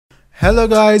Hello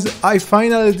guys, I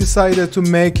finally decided to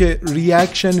make a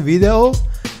reaction video.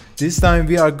 This time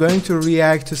we are going to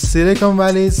react to Silicon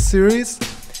Valley series,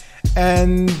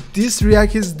 and this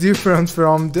react is different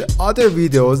from the other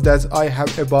videos that I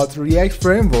have about React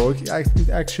framework.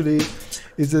 Actually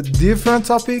it's a different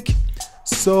topic,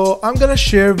 so I'm gonna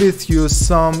share with you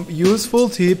some useful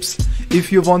tips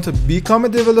if you want to become a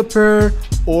developer,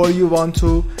 or you want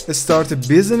to start a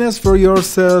business for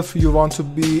yourself, you want to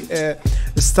be a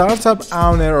startup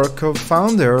owner or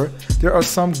co-founder. There are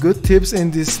some good tips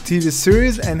in this TV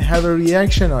series and have a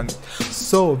reaction on it.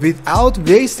 So without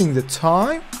wasting the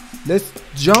time, let's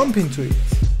jump into it.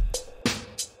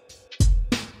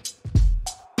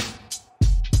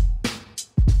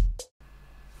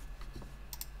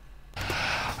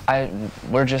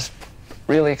 We're just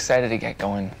really excited to get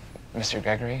going, Mr.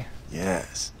 Gregory.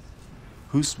 Yes.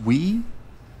 Who's we?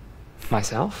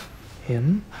 Myself,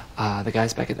 him, the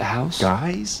guys back at the house.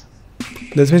 Guys?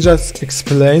 Let me just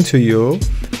explain to you.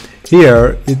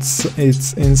 Here it's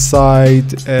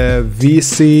inside a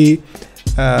VC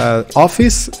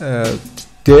office.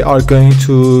 They are going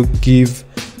to give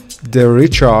the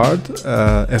Richard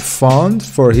a fund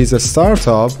for his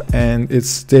startup, and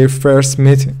it's their first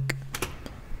meeting.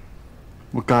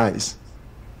 What guys?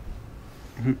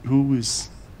 Who is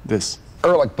this?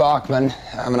 Erlich Bachman.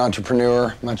 I'm an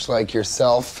entrepreneur, much like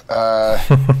yourself.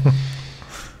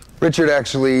 Richard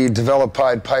actually developed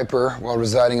Pied Piper while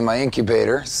residing in my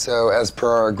incubator, so as per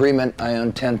our agreement, I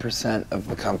own 10% of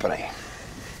the company.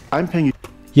 I'm paying you.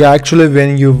 Yeah, actually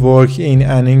when you work in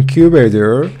an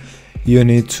incubator, you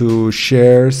need to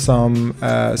share some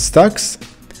stocks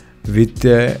with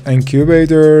the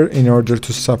incubator in order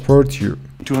to support you.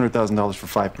 $200,000 for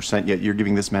 5%, yet you're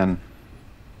giving this man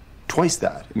twice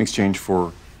that in exchange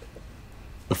for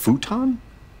a futon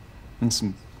and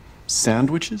some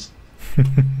sandwiches?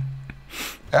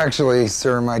 Actually,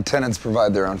 sir, my tenants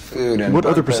provide their own food and... What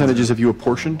other percentages have you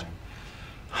apportioned?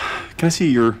 Can I see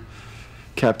your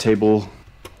cap table?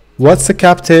 What's a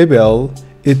cap table?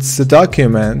 It's a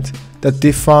document that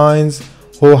defines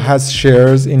who has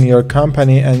shares in your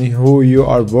company and who you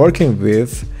are working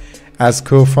with as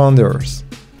co-founders.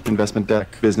 Investment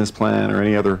deck, business plan, or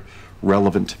any other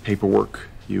relevant paperwork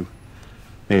you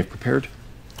may have prepared?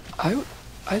 I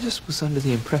just was under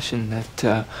the impression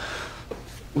that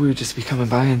we would just be coming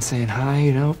by and saying hi,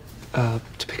 you know,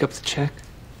 to pick up the check.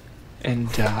 And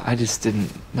I just didn't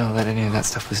know that any of that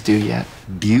stuff was due yet.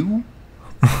 Due?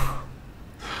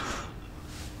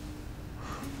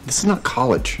 This is not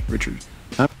college, Richard.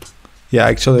 Yeah,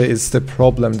 actually it's the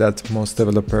problem that most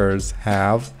developers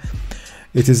have.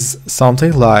 It is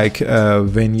something like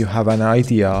when you have an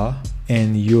idea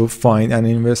and you find an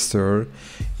investor,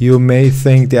 you may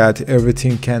think that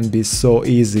everything can be so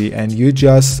easy, and you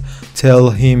just tell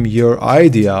him your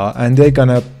idea and they're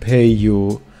gonna pay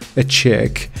you a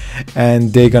check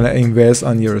and they're gonna invest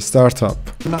on your startup.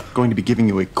 I'm not going to be giving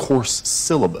you a course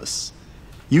syllabus.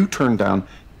 You turned down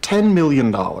 $10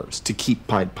 million to keep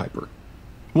Pied Piper.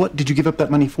 What did you give up that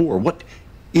money for? What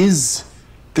is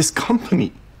this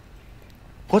company?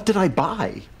 What did I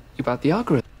buy? You bought the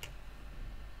algorithm.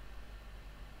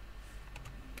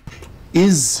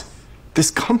 Is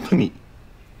this company?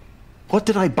 What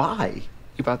did I buy?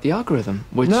 You bought the algorithm,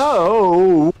 which...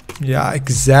 No! Yeah,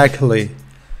 exactly.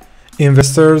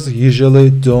 Investors usually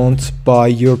don't buy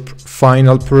your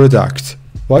final product.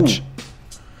 Watch. Ooh.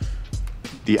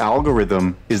 The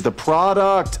algorithm is the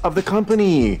product of the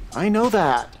company. I know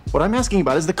that. What I'm asking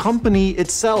about is the company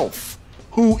itself.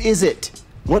 Who is it?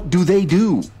 What do they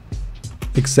do?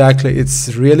 Exactly,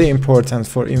 it's really important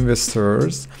for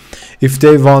investors. If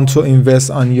they want to invest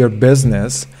on your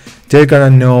business, they're gonna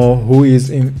know who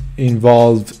is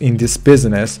involved in this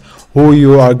business, who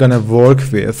you are gonna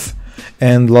work with,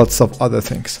 and lots of other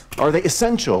things. Are they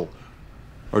essential?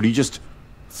 Or do you just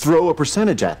throw a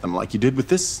percentage at them like you did with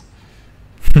this?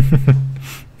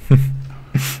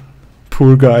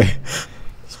 Poor guy.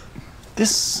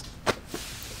 This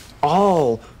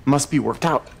all must be worked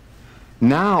out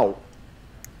now.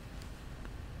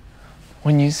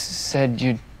 When you said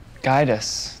you'd guide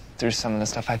us through some of the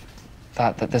stuff, I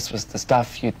thought that this was the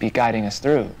stuff you'd be guiding us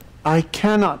through. I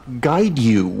cannot guide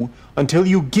you until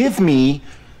you give me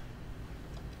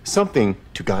something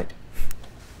to guide.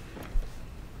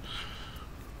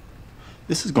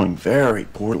 This is going very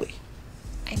poorly.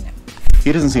 I know.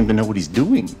 He doesn't seem to know what he's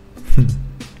doing.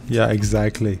 Yeah,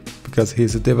 exactly. Because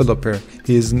he's a developer.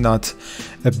 He is not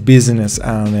a business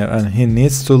owner, and he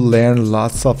needs to learn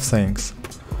lots of things.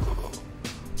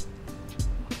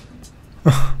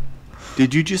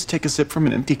 Did you just take a sip from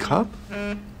an empty cup?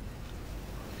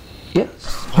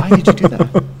 Yes. Why did you do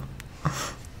that?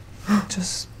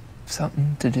 Just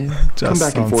something to do. Come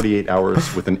back in sounds- 48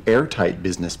 hours with an airtight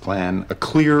business plan, a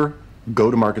clear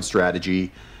go-to-market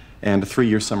strategy, and a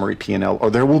 3-year summary P&L, or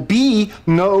there will be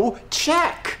no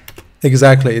check.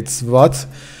 Exactly, it's what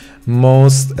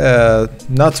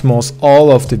not most,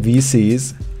 all of the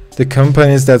VCs, the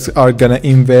companies that are gonna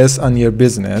invest on your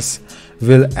business,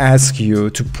 will ask you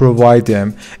to provide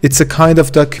them. It's a kind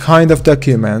of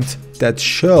document that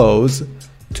shows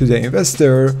to the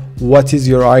investor what is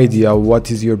your idea,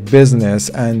 what is your business,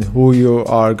 and who you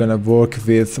are gonna work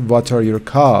with, what are your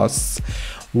costs,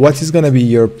 what is gonna be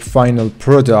your final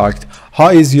product, how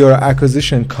is your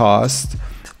acquisition cost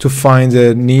to find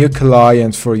a new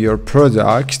client for your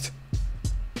product,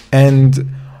 and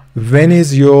when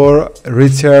is your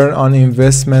return on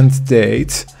investment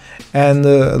date, and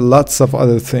lots of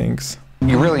other things.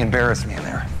 You really embarrassed me in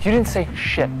there. You didn't say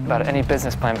shit about any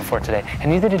business plan before today,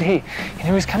 and neither did he. And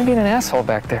he was kind of being an asshole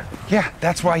back there. Yeah,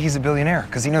 that's why he's a billionaire,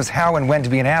 because he knows how and when to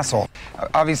be an asshole.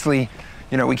 Obviously,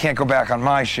 you know, we can't go back on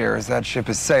my shares. That ship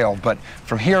has sailed. But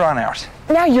from here on out,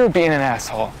 Now you're being an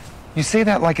asshole. you say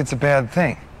that like it's a bad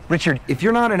thing. Richard, if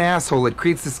you're not an asshole, it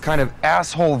creates this kind of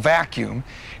asshole vacuum,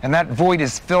 and that void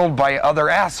is filled by other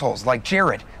assholes like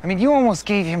Jared. I mean, you almost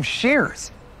gave him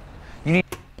shares. You need...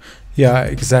 Yeah,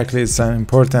 exactly. It's an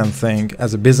important thing.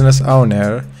 As a business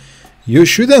owner, you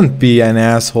shouldn't be an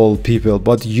asshole people,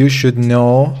 but you should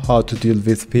know how to deal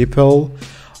with people,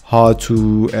 how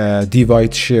to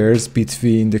divide shares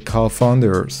between the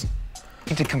co-founders.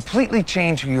 need to completely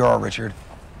change who you are, Richard.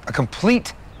 A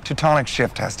complete teutonic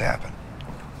shift has to happen.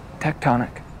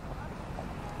 Tectonic.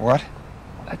 What?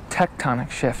 A tectonic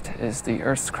shift is the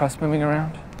Earth's crust moving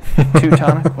around.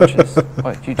 Teutonic, which is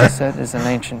what you just said, is an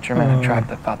ancient Germanic tribe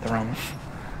that fought the Romans.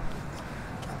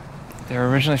 They were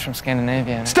originally from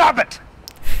Scandinavia. And Stop it!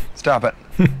 Stop it.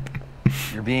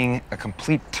 You're being a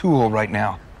complete tool right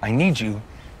now. I need you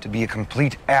to be a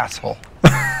complete asshole.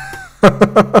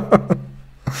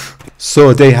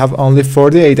 So they have only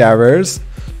 48 hours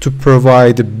to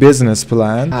provide a business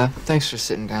plan. Thanks for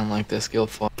sitting down like this,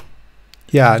 Guilfoyle.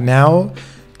 Yeah, now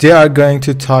they are going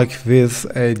to talk with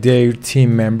their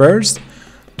team members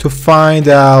to find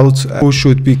out who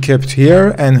should be kept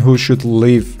here and who should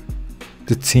leave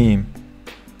the team.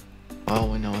 Well,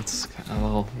 we know it's kind of a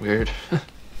little weird.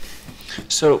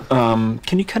 So,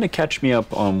 can you kind of catch me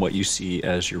up on what you see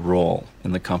as your role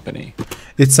in the company?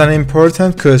 It's an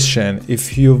important question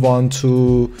if you want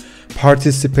to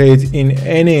participate in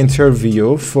any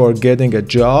interview for getting a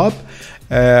job.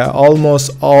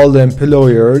 Almost all the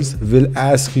employers will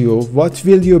ask you, what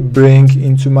will you bring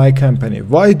into my company?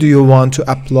 Why do you want to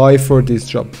apply for this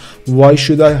job? Why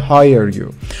should I hire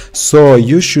you? So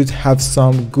you should have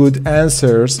some good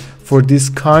answers for this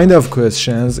kind of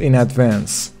questions in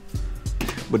advance.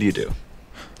 What do you do?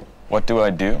 What do I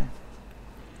do?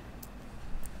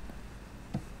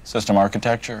 System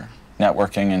architecture,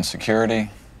 networking and security.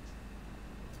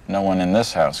 No one in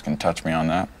this house can touch me on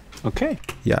that. Okay.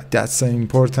 Yeah, that's an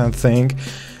important thing.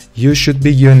 You should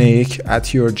be unique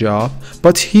at your job.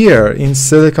 But here in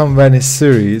Silicon Valley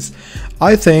series,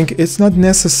 I think it's not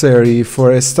necessary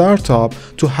for a startup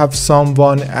to have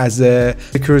someone as a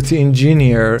security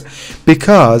engineer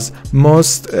because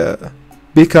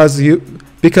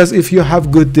if you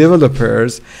have good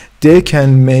developers, they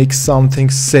can make something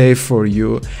safe for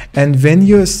you, and when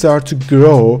you start to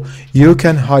grow, you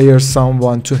can hire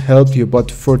someone to help you.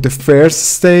 But for the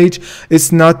first stage,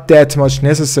 it's not that much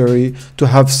necessary to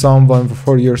have someone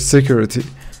for your security.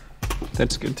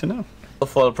 That's good to know.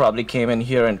 Guilfoyle probably came in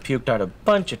here and puked out a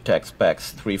bunch of tech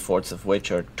specs, 3/4 of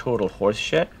which are total horse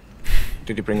shit.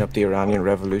 Did he bring up the Iranian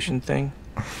Revolution thing?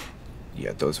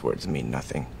 Yeah, those words mean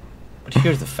nothing. But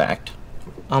here's the fact.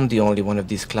 I'm the only one of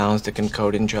these clowns that can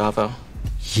code in Java.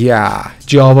 Yeah,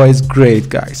 Java is great,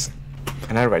 guys.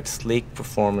 And I write sleek,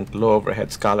 performant,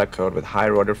 low-overhead Scala code with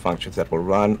higher-order functions that will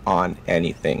run on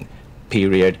anything.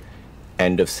 Period.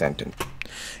 End of sentence.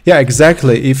 Yeah,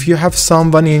 exactly. If you have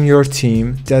someone in your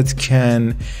team that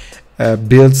can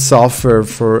build software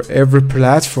for every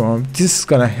platform, this is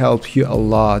gonna help you a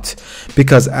lot,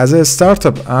 because as a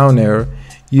startup owner,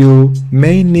 you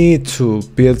may need to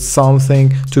build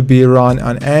something to be run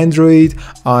on Android,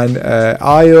 on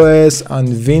iOS, on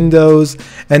Windows,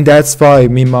 and that's why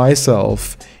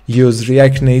myself use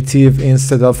React Native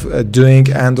instead of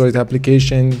doing Android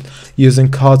application using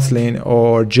Kotlin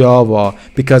or Java,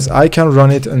 because I can run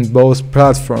it on both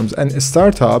platforms. And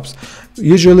startups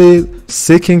usually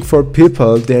seeking for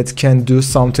people that can do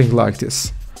something like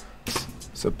this.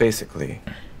 So basically,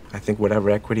 I think whatever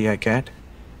equity I get,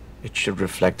 it should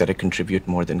reflect that I contribute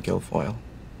more than Guilfoyle.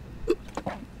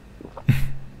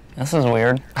 This is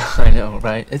weird. I know,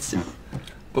 right? It's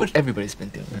what everybody's been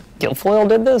doing. Guilfoyle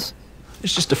did this?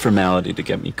 It's just a formality to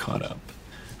get me caught up.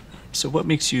 So what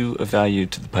makes you of value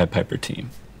to the Pied Piper team?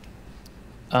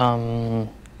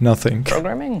 Nothing.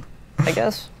 Programming, I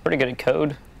guess. Pretty good at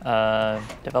code.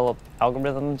 Develop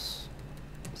algorithms,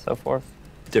 so forth.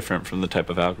 Different from the type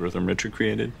of algorithm Richard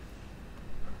created?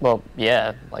 Well,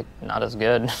 yeah, like not as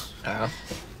good.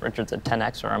 Richard's a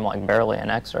 10xer, I'm like barely an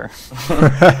xer.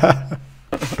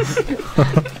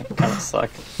 Kind of suck.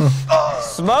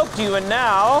 Smoked you, and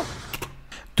now.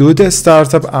 Do the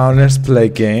startup owners play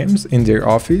games in their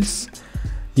office?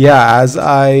 Yeah, as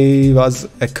I was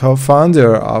a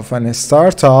co-founder of a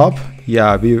startup,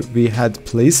 yeah, we had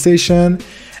PlayStation,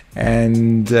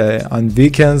 and on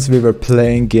weekends we were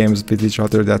playing games with each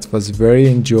other. That was very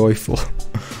enjoyable.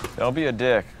 Don't be a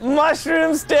dick.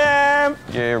 Mushroom stamp!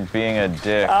 You're being a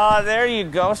dick. Oh, there you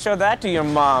go. Show that to your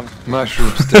mom. Mushroom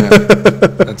stamp.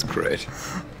 That's great.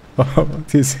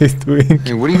 What is he doing?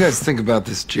 Hey, what do you guys think about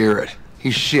this Jared?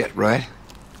 He's shit, right?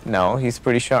 No, he's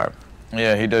pretty sharp.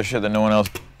 Yeah, he does shit that no one else.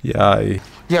 Yeah,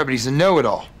 Yeah, but he's a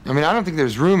know-it-all. I mean, I don't think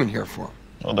there's room in here for him.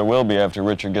 Well, there will be after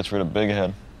Richard gets rid of Big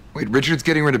Head. Wait, Richard's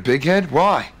getting rid of Big Head?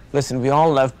 Why? Listen, we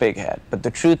all love Big Head, but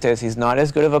the truth is he's not as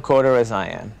good of a coder as I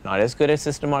am, not as good at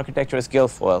system architecture as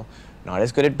Guilfoyle, not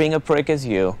as good at being a prick as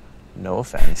you. No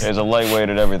offense. He's a lightweight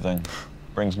at everything.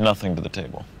 Brings nothing to the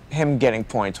table. Him getting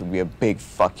points would be a big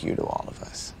fuck you to all of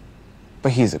us.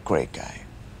 But he's a great guy.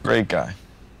 Great guy.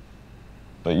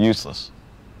 But useless.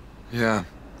 Yeah,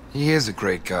 he is a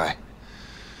great guy.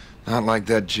 Not like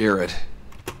that Jared.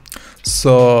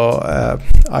 so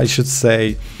I should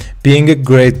say, being a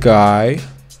great guy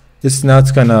is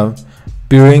not gonna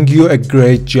bring you a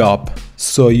great job.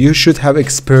 So you should have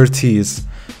expertise.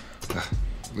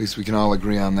 At least we can all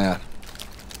agree on that.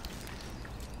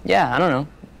 Yeah, I don't know.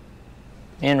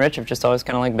 Me and Rich have just always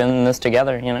kind of like been in this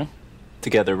together, you know?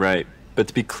 Together, right. But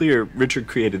to be clear, Richard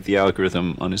created the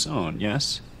algorithm on his own,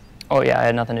 yes? Oh yeah, I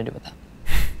had nothing to do with that.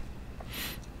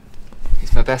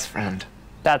 He's my best friend.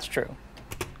 That's true.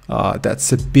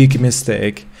 That's a big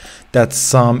mistake that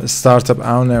some startup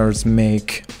owners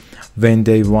make when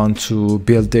they want to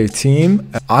build their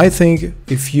team. I think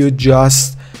if you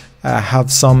just have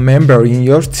some member in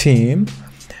your team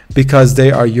because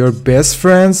they are your best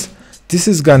friends, this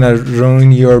is gonna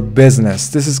ruin your business.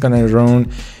 This is gonna ruin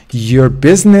your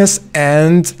business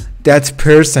and that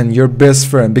person, your best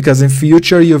friend, because in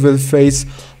future you will face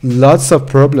lots of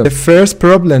problems. The first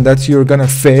problem that you're gonna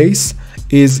face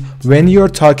is when you're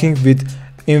talking with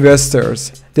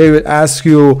investors. They will ask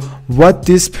you what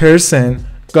this person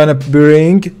gonna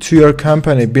bring to your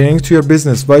company, bring to your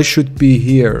business, why should be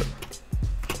here.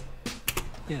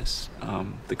 Yes,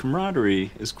 the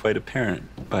camaraderie is quite apparent,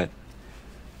 but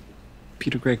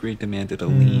Peter Gregory demanded a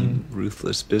lean,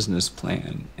 ruthless business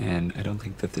plan, and I don't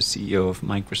think that the CEO of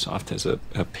Microsoft has a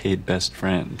paid best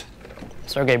friend.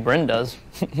 Sergey Brin does.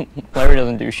 Larry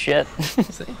doesn't do shit.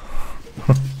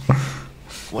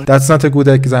 That's not a good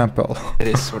example. It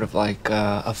is sort of like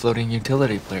a floating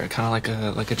utility player, kind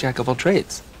of like a jack of all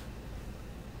trades.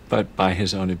 But by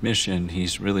his own admission,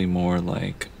 he's really more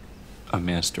like a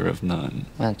master of none.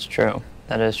 That's true.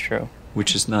 That is true.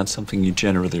 Which is not something you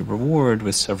generally reward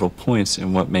with several points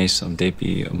in what may someday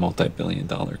be a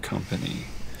multi-billion-dollar company.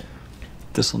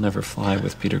 This will never fly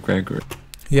with Peter Gregory.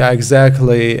 Yeah,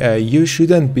 exactly. You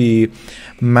shouldn't be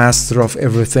master of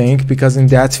everything, because in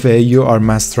that way you are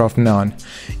master of none.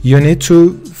 You need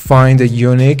to find a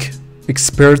unique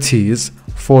expertise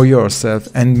for yourself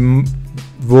and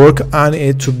work on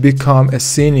it to become a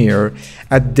senior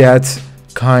at that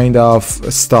kind of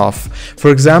stuff.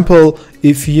 For example,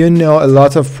 if you know a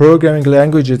lot of programming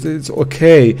languages, it's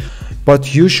okay,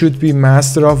 but you should be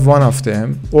master of one of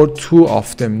them or two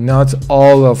of them, not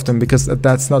all of them, because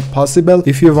that's not possible.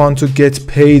 If you want to get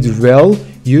paid well,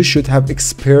 you should have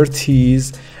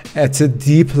expertise at a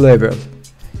deep level.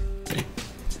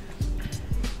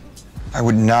 I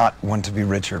would not want to be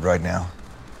Richard right now.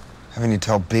 Having to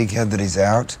tell Big Head that he's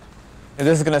out.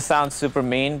 This is gonna sound super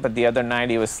mean, but the other night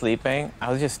he was sleeping.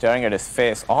 I was just staring at his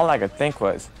face. All I could think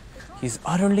was, he's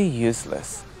utterly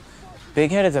useless. Big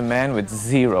Head is a man with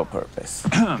zero purpose.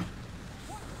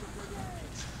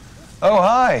 Oh,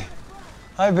 hi.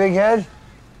 Hi, Big Head.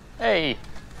 Hey,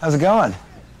 How's it going?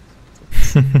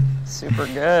 super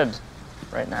good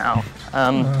right now.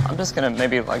 I'm just gonna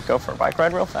maybe like go for a bike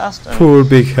ride real fast and Poor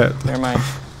Big Head. clear my...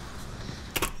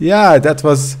 Yeah, that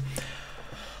was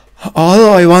all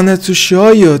I wanted to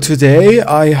show you today.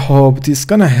 I hope this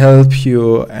gonna help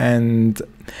you, and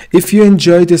if you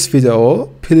enjoyed this video,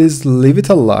 please leave it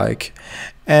a like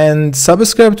and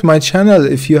subscribe to my channel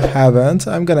if you haven't.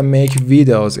 I'm gonna make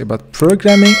videos about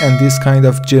programming and this kind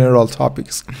of general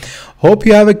topics. Hope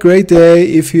you have a great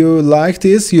day. If you like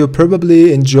this, you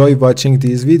probably enjoy watching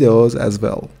these videos as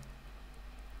well.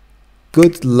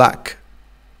 Good luck.